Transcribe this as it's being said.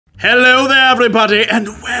Hello there, everybody, and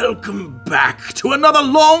welcome back to another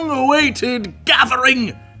long-awaited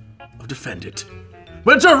gathering of Defend It,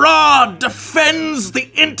 where Jirard defends the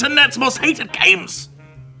internet's most hated games.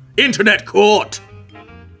 Internet Court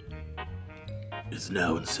is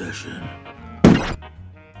now in session.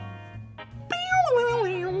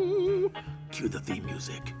 Cue the theme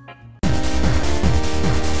music.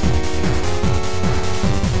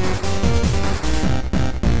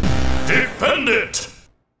 Defend it!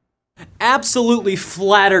 Absolutely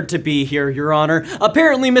flattered to be here, Your Honor.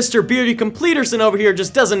 Apparently Mr. Beardy Completerson over here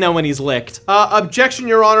just doesn't know when he's licked. Objection,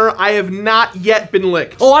 Your Honor. I have not yet been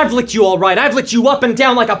licked. Oh, I've licked you all right. I've licked you up and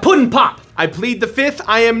down like a pudding pop. I plead the fifth.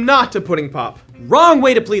 I am not a pudding pop. Wrong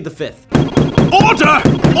way to plead the fifth. Order!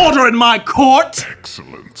 Order in my court!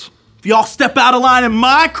 Excellent. If y'all step out of line in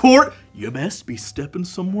my court, you best be stepping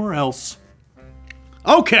somewhere else.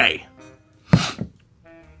 Okay.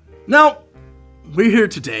 Now, we're here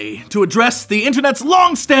today to address the internet's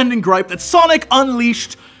long-standing gripe that Sonic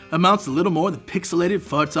Unleashed amounts to little more than pixelated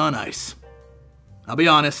farts on ice. I'll be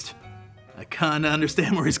honest, I kinda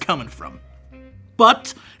understand where he's coming from.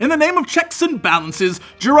 But, in the name of checks and balances,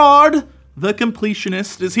 Jirard, the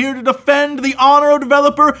Completionist, is here to defend the honor of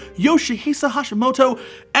developer Yoshihisa Hashimoto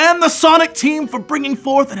and the Sonic team for bringing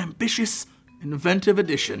forth an ambitious, inventive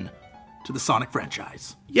addition to the Sonic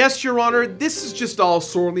franchise. Yes, Your Honor, this is just all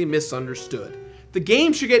sorely misunderstood. The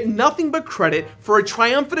game should get nothing but credit for a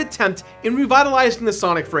triumphant attempt in revitalizing the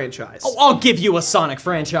Sonic franchise. Oh, I'll give you a Sonic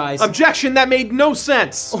franchise. Objection, that made no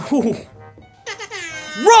sense. Ooh.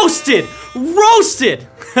 Roasted! Roasted!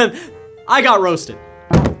 I got roasted.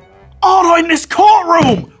 Order in this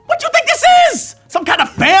courtroom! What do you think this is? Some kind of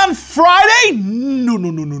fan Friday?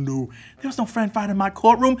 No. There's no fan Friday in my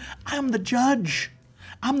courtroom. I am the judge.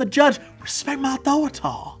 I'm the judge. Respect my authority.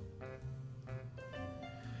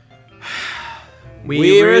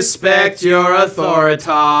 We respect your authority.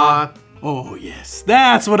 Oh yes,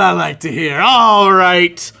 that's what I like to hear. All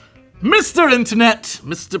right. Mr. Internet,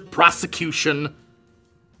 Mr. Prosecution,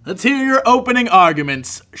 let's hear your opening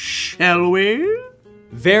arguments, shall we?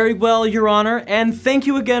 Very well, Your Honor, and thank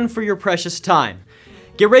you again for your precious time.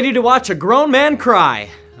 Get ready to watch a grown man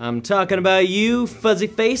cry. I'm talking about you, fuzzy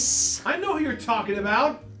face. I know who you're talking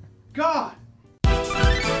about. God.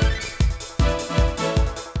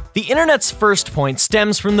 The internet's first point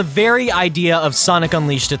stems from the very idea of Sonic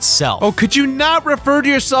Unleashed itself. Oh, could you not refer to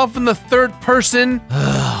yourself in the third person?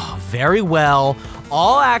 Very well.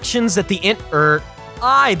 All actions that the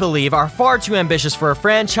I believe are far too ambitious for a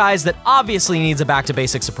franchise that obviously needs a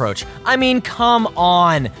back-to-basics approach. I mean, come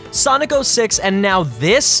on. Sonic 06 and now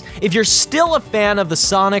this? If you're still a fan of the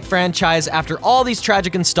Sonic franchise after all these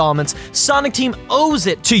tragic installments, Sonic Team owes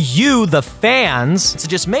it to you, the fans, to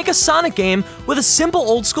just make a Sonic game with a simple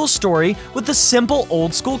old-school story with the simple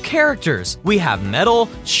old-school characters. We have Metal,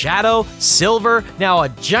 Shadow, Silver, now a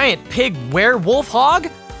giant pig werewolf hog?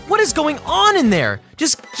 What is going on in there?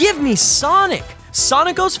 Just give me Sonic.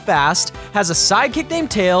 Sonic goes fast, has a sidekick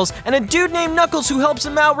named Tails, and a dude named Knuckles who helps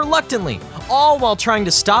him out reluctantly, all while trying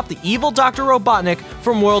to stop the evil Dr. Robotnik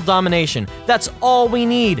from world domination. That's all we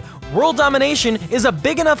need. World domination is a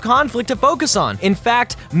big enough conflict to focus on. In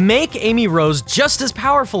fact, make Amy Rose just as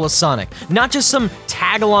powerful as Sonic, not just some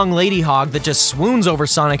tag-along lady hog that just swoons over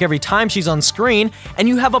Sonic every time she's on screen, and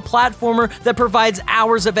you have a platformer that provides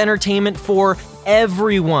hours of entertainment for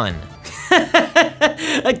everyone.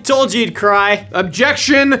 I told you you'd cry.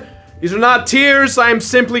 Objection! These are not tears, I am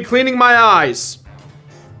simply cleaning my eyes.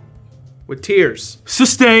 With tears.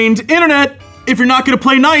 Sustained. Internet, if you're not gonna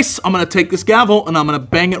play nice, I'm gonna take this gavel and I'm gonna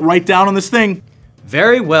bang it right down on this thing.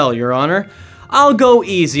 Very well, Your Honor. I'll go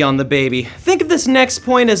easy on the baby. Think of this next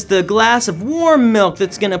point as the glass of warm milk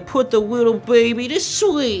that's gonna put the little baby to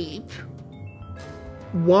sleep.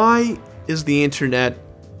 Why is the internet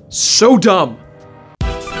so dumb?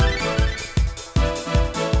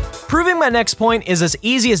 Proving my next point is as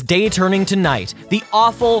easy as day turning to night. The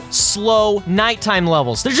awful, slow, nighttime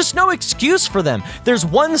levels. There's just no excuse for them. There's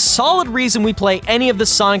one solid reason we play any of the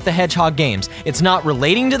Sonic the Hedgehog games. It's not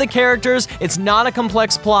relating to the characters, it's not a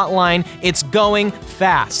complex plot line, it's going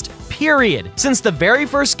fast. Period. Since the very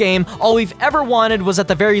first game, all we've ever wanted was at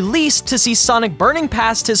the very least to see Sonic burning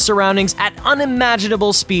past his surroundings at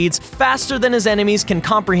unimaginable speeds, faster than his enemies can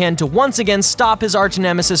comprehend, to once again stop his arch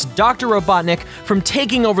nemesis, Dr. Robotnik, from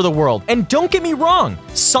taking over the world. And don't get me wrong,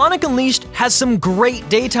 Sonic Unleashed has some great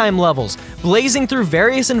daytime levels. Blazing through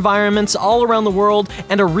various environments all around the world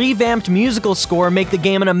and a revamped musical score make the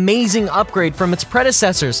game an amazing upgrade from its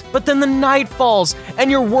predecessors. But then the night falls, and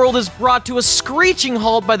your world is brought to a screeching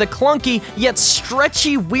halt by the clumsy clunky yet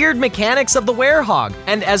stretchy weird mechanics of the Werehog.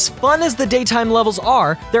 And as fun as the daytime levels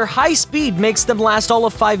are, their high speed makes them last all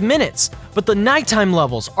of 5 minutes. But the nighttime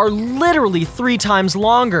levels are literally 3 times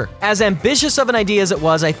longer. As ambitious of an idea as it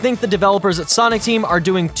was, I think the developers at Sonic Team are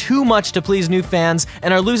doing too much to please new fans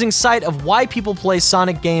and are losing sight of why people play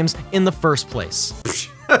Sonic games in the first place.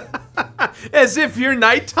 As if your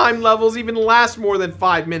nighttime levels even last more than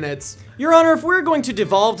 5 minutes. Your Honor, if we're going to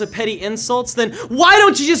devolve to petty insults, then why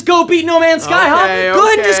don't you just go beat No Man's Sky, huh? Go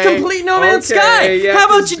ahead and just complete No Man's Sky. Yeah, how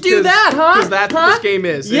about you do that, huh? Because that's what this game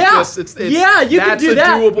is. Yeah, it's you can do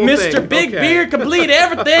that. Mr. Big Beard, complete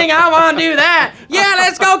everything. I want to do that. Yeah,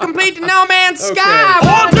 let's go complete the No Man's Sky.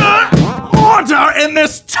 Order in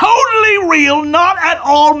this totally real, not at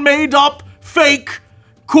all made up, fake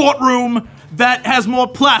courtroom that has more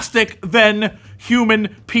plastic than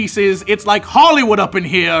human pieces. It's like Hollywood up in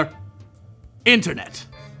here. Internet.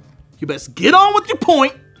 You best get on with your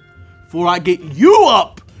point before I get you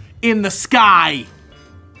up in the sky.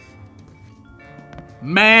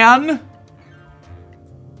 Man.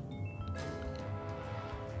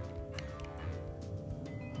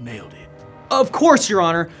 Nailed it. Of course, Your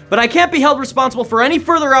Honor, but I can't be held responsible for any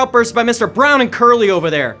further outbursts by Mr. Brown and Curly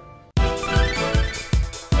over there.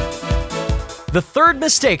 The third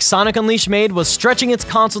mistake Sonic Unleashed made was stretching its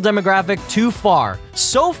console demographic too far.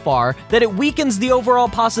 So far that it weakens the overall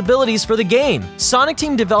possibilities for the game. Sonic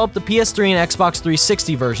Team developed the PS3 and Xbox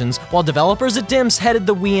 360 versions, while developers at DIMS headed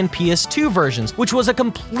the Wii and PS2 versions, which was a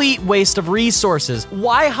complete waste of resources.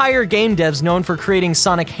 Why hire game devs known for creating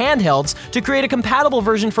Sonic handhelds to create a compatible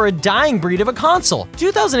version for a dying breed of a console?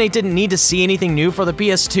 2008 didn't need to see anything new for the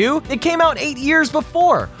PS2. It came out 8 years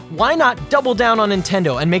before. Why not double down on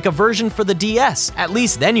Nintendo and make a version for the DS? At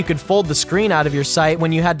least then you could fold the screen out of your sight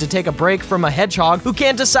when you had to take a break from a hedgehog who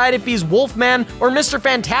can't decide if he's Wolfman or Mr.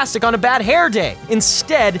 Fantastic on a bad hair day.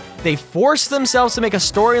 Instead, they forced themselves to make a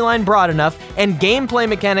storyline broad enough and gameplay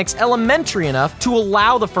mechanics elementary enough to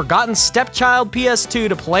allow the forgotten stepchild PS2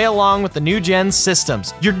 to play along with the new gen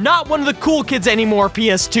systems. You're not one of the cool kids anymore,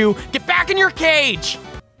 PS2. Get back in your cage!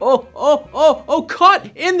 Oh,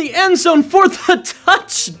 caught in the end zone for the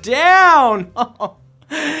touchdown!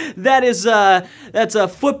 That's a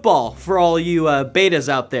football for all you betas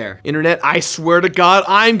out there. Internet, I swear to God,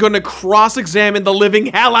 I'm gonna cross-examine the living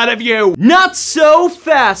hell out of you! Not so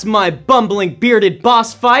fast, my bumbling bearded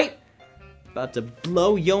boss fight! About to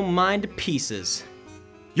blow your mind to pieces.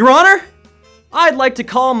 Your Honor, I'd like to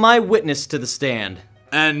call my witness to the stand.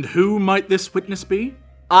 And who might this witness be?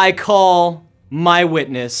 I call my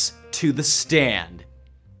witness to the stand.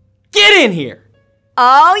 Get in here!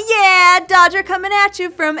 Oh yeah, Dodger coming at you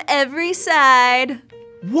from every side.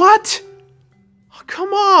 What? Oh,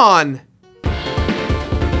 come on!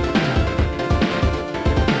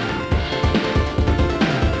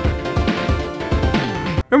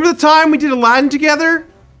 Remember the time we did Aladdin together?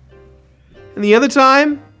 And the other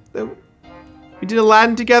time that we did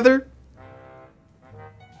Aladdin together?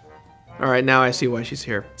 Alright, now I see why she's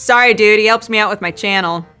here. Sorry, dude, he helps me out with my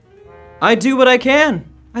channel. I do what I can.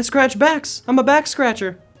 I scratch backs. I'm a back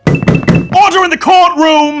scratcher. Order in the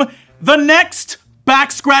courtroom! The next back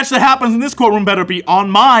scratch that happens in this courtroom better be on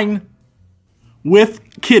mine.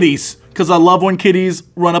 With kitties, because I love when kitties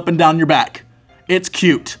run up and down your back. It's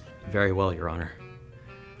cute. Very well, Your Honor.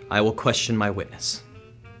 I will question my witness.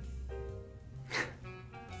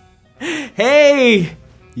 Hey,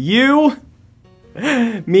 you?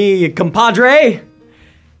 Me, compadre?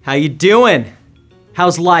 How you doing?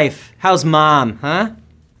 How's life? How's mom, huh?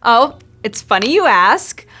 Oh, it's funny you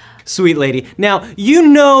ask. Sweet lady. Now, you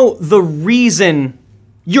know the reason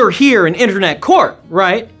you're here in internet court,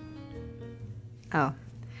 right? Oh,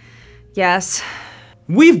 yes.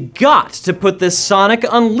 We've got to put this Sonic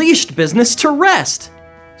Unleashed business to rest.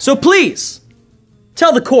 So please,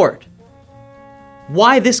 tell the court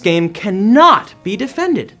why this game cannot be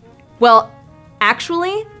defended. Well,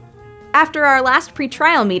 actually, after our last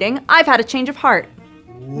pre-trial meeting, I've had a change of heart.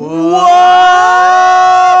 Whoa!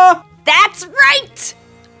 That's right!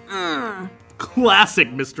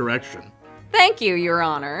 Classic misdirection. Thank you, Your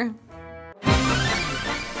Honor.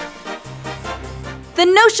 The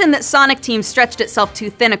notion that Sonic Team stretched itself too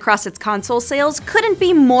thin across its console sales couldn't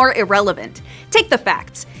be more irrelevant. Take the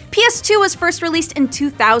facts. PS2 was first released in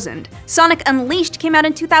 2000. Sonic Unleashed came out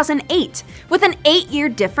in 2008. With an 8-year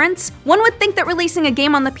difference, one would think that releasing a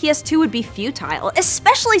game on the PS2 would be futile,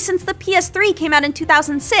 especially since the PS3 came out in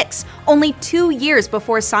 2006, only 2 years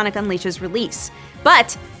before Sonic Unleashed's release.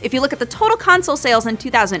 But if you look at the total console sales in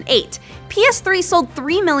 2008, PS3 sold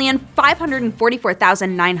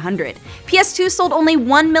 3,544,900. PS2 sold only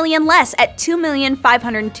 1 million less at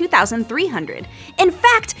 2,502,300. In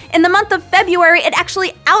fact, in the month of February, it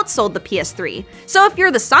actually outsold the PS3. So if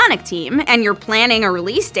you're the Sonic team and you're planning a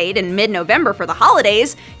release date in mid-November for the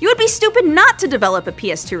holidays, you would be stupid not to develop a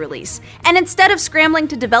PS2 release. And instead of scrambling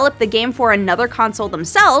to develop the game for another console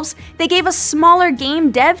themselves, they gave a smaller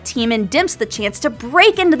game dev team in Dimps the chance to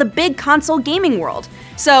break into the big console gaming world.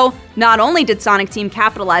 So, not only did Sonic Team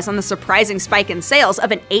capitalize on the surprising spike in sales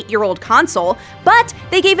of an 8-year-old console, but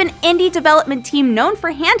they gave an indie development team known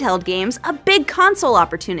for handheld games a big console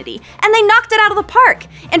opportunity, and they knocked it out of the park.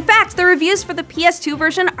 In fact, the reviews for the PS2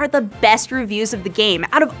 version are the best reviews of the game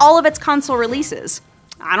out of all of its console releases.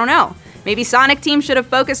 I don't know. Maybe Sonic Team should have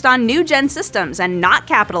focused on new-gen systems and not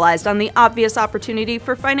capitalized on the obvious opportunity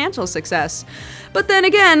for financial success. But then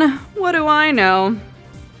again, what do I know?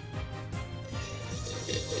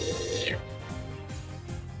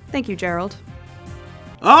 Thank you, Jirard.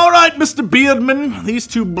 All right, Mr. Beardman, these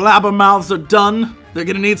two blabbermouths are done. They're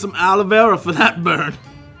gonna need some aloe vera for that burn.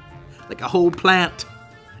 Like a whole plant.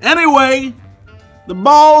 Anyway, the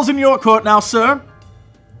ball's in your court now, sir.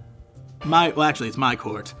 Well, actually, it's my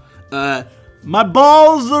court. My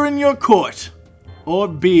balls are in your court. Or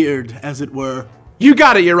beard, as it were. You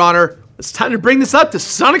got it, Your Honor. It's time to bring this up to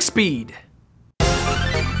Sonic speed.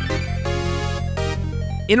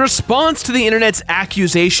 In response to the internet's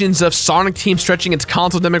accusations of Sonic Team stretching its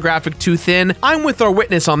console demographic too thin, I'm with our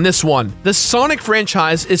witness on this one. The Sonic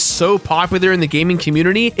franchise is so popular in the gaming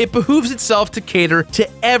community, it behooves itself to cater to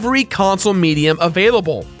every console medium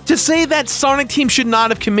available. To say that Sonic Team should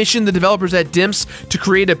not have commissioned the developers at Dimps to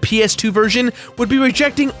create a PS2 version would be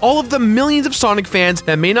rejecting all of the millions of Sonic fans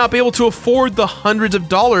that may not be able to afford the hundreds of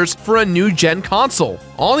dollars for a new gen console.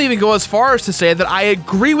 I'll even go as far as to say that I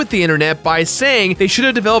agree with the internet by saying they should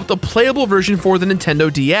have developed a playable version for the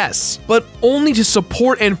Nintendo DS, but only to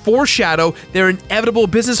support and foreshadow their inevitable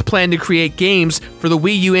business plan to create games for the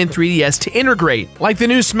Wii U and 3DS to integrate, like the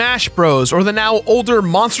new Smash Bros. Or the now older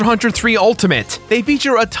Monster Hunter 3 Ultimate. They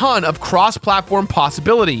feature a ton of cross-platform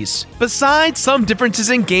possibilities. Besides some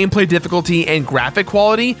differences in gameplay difficulty and graphic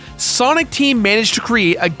quality, Sonic Team managed to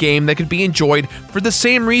create a game that could be enjoyed for the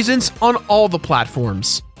same reasons on all the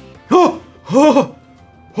platforms. Oh,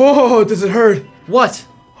 does it hurt? What?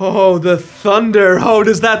 Oh, the thunder. Oh,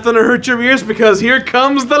 does that thunder hurt your ears? Because here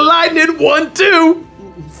comes the lightning. 1, 2.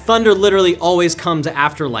 Thunder literally always comes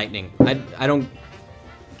after lightning. I don't...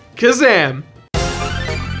 Kazam.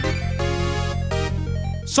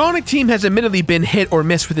 Sonic Team has admittedly been hit or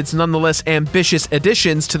miss with its nonetheless ambitious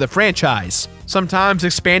additions to the franchise. Sometimes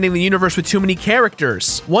expanding the universe with too many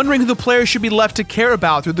characters, wondering who the player should be left to care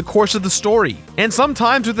about through the course of the story, and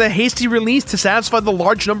sometimes with a hasty release to satisfy the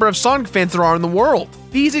large number of Sonic fans there are in the world.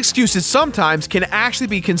 These excuses sometimes can actually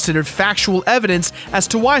be considered factual evidence as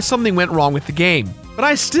to why something went wrong with the game. But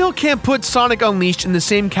I still can't put Sonic Unleashed in the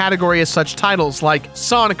same category as such titles like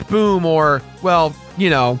Sonic Boom or, well, you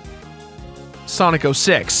know, Sonic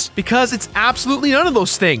 06, because it's absolutely none of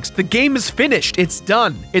those things. The game is finished, it's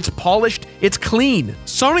done, it's polished, it's clean.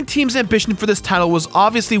 Sonic Team's ambition for this title was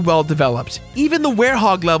obviously well developed. Even the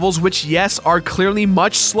Werehog levels, which yes, are clearly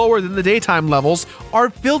much slower than the daytime levels, are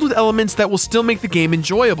filled with elements that will still make the game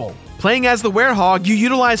enjoyable. Playing as the Werehog, you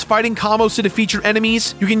utilize fighting combos to defeat your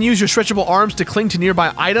enemies, you can use your stretchable arms to cling to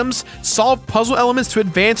nearby items, solve puzzle elements to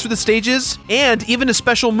advance through the stages, and even a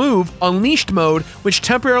special move, Unleashed Mode, which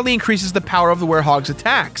temporarily increases the power of the Werehog's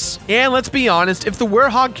attacks. And let's be honest, if the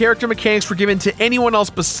Werehog character mechanics were given to anyone else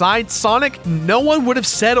besides Sonic, no one would have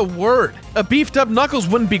said a word. A beefed up Knuckles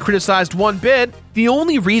wouldn't be criticized one bit. The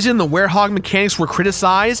only reason the Werehog mechanics were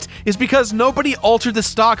criticized is because nobody altered the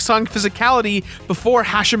stock Sonic physicality before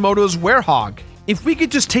Hashimoto's Werehog. If we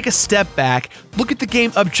could just take a step back, look at the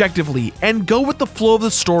game objectively, and go with the flow of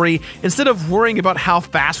the story instead of worrying about how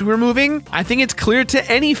fast we were moving, I think it's clear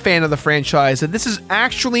to any fan of the franchise that this is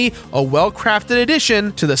actually a well-crafted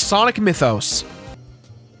addition to the Sonic mythos.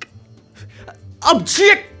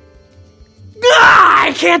 Object!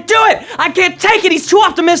 I can't do it! I can't take it! He's too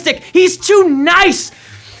optimistic! He's too nice!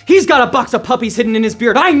 He's got a box of puppies hidden in his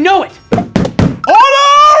beard. I know it!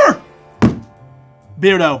 Order!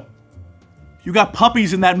 Beardo, you got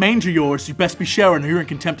puppies in that manger of yours, you best be sharing or you're in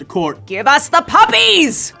contempt of court. Give us the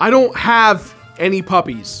puppies! I don't have any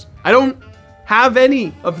puppies. I don't have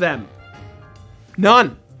any of them.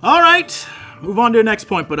 None. All right, move on to your next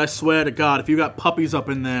point, but I swear to God, if you got puppies up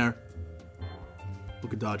in there,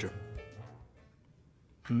 look at Dodger.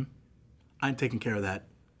 I ain't taking care of that.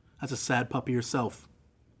 That's a sad puppy yourself.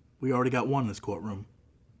 We already got one in this courtroom.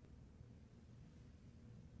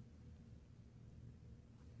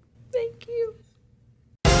 Thank you.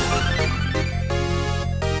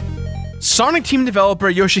 Sonic Team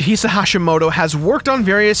developer Yoshihisa Hashimoto has worked on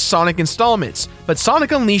various Sonic installments, but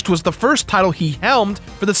Sonic Unleashed was the first title he helmed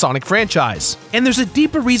for the Sonic franchise. And there's a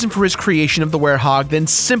deeper reason for his creation of the Werehog than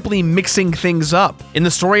simply mixing things up. In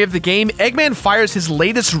the story of the game, Eggman fires his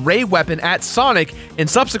latest ray weapon at Sonic and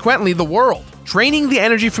subsequently the world, draining the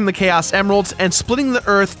energy from the Chaos Emeralds and splitting the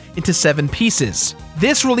Earth into 7 pieces.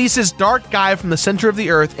 This releases Dark Gaia from the center of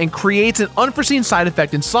the Earth and creates an unforeseen side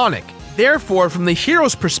effect in Sonic. Therefore, from the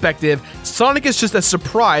hero's perspective, Sonic is just as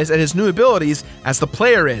surprised at his new abilities as the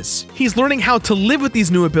player is. He's learning how to live with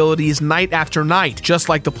these new abilities night after night, just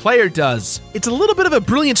like the player does. It's a little bit of a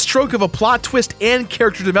brilliant stroke of a plot twist and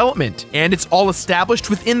character development, and it's all established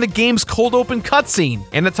within the game's cold open cutscene.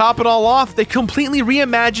 And to top it all off, they completely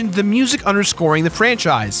reimagined the music underscoring the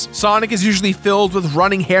franchise. Sonic is usually filled with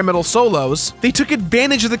running hair metal solos. They took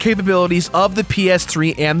advantage of the capabilities of the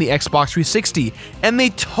PS3 and the Xbox 360, and they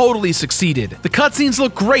totally succeeded. The cutscenes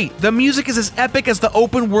look great, the music is as epic as the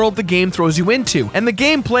open world the game throws you into, and the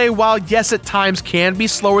gameplay, while yes at times can be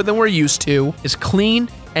slower than we're used to, is clean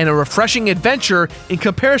and a refreshing adventure in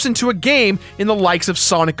comparison to a game in the likes of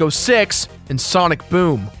Sonic 06 and Sonic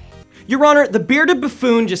Boom. Your Honor, the bearded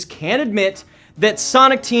buffoon just can't admit that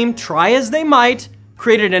Sonic Team, try as they might,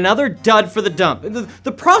 created another dud for the dump.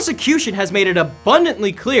 The prosecution has made it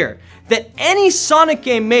abundantly clear that any Sonic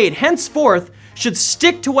game made henceforth should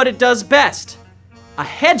stick to what it does best. A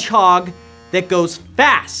hedgehog that goes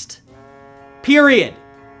fast. Period.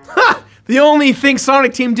 Ha! The only thing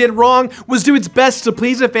Sonic Team did wrong was do its best to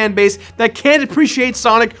please a fan base that can't appreciate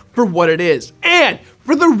Sonic for what it is. And,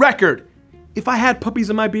 for the record, if I had puppies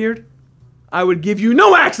in my beard, I would give you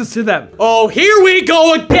no access to them. Oh, here we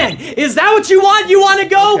go again. Is that what you want? You want to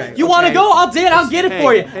go? Okay, you want to go? I'll get it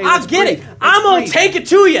for you. I'll get it. I'm going to take it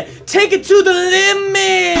to you. Take it to the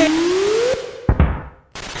limit.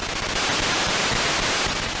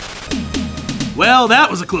 Well, that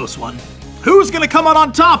was a close one. Who's gonna come out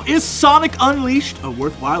on top? Is Sonic Unleashed a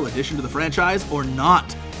worthwhile addition to the franchise or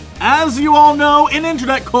not? As you all know, in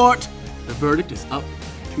internet court, the verdict is up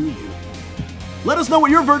to you. Let us know what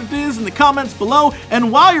your verdict is in the comments below,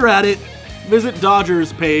 and while you're at it, visit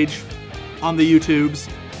Dodger's page on the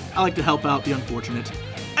YouTubes. I like to help out the unfortunate.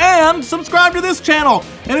 And subscribe to this channel.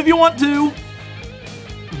 And if you want to,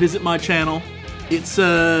 visit my channel. It's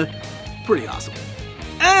pretty awesome.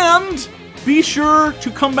 And be sure to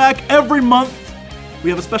come back every month. We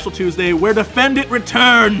have a special Tuesday where Defend It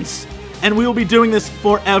returns. And we will be doing this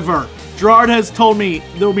forever. Jirard has told me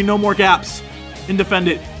there will be no more gaps in Defend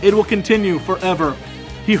It. It will continue forever.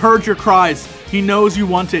 He heard your cries. He knows you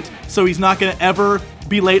want it. So he's not going to ever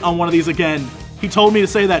be late on one of these again. He told me to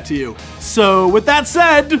say that to you. So with that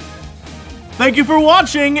said, thank you for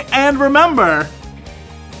watching, and remember,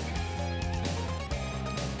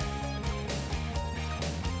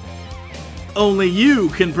 only you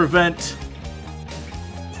can prevent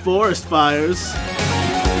forest fires.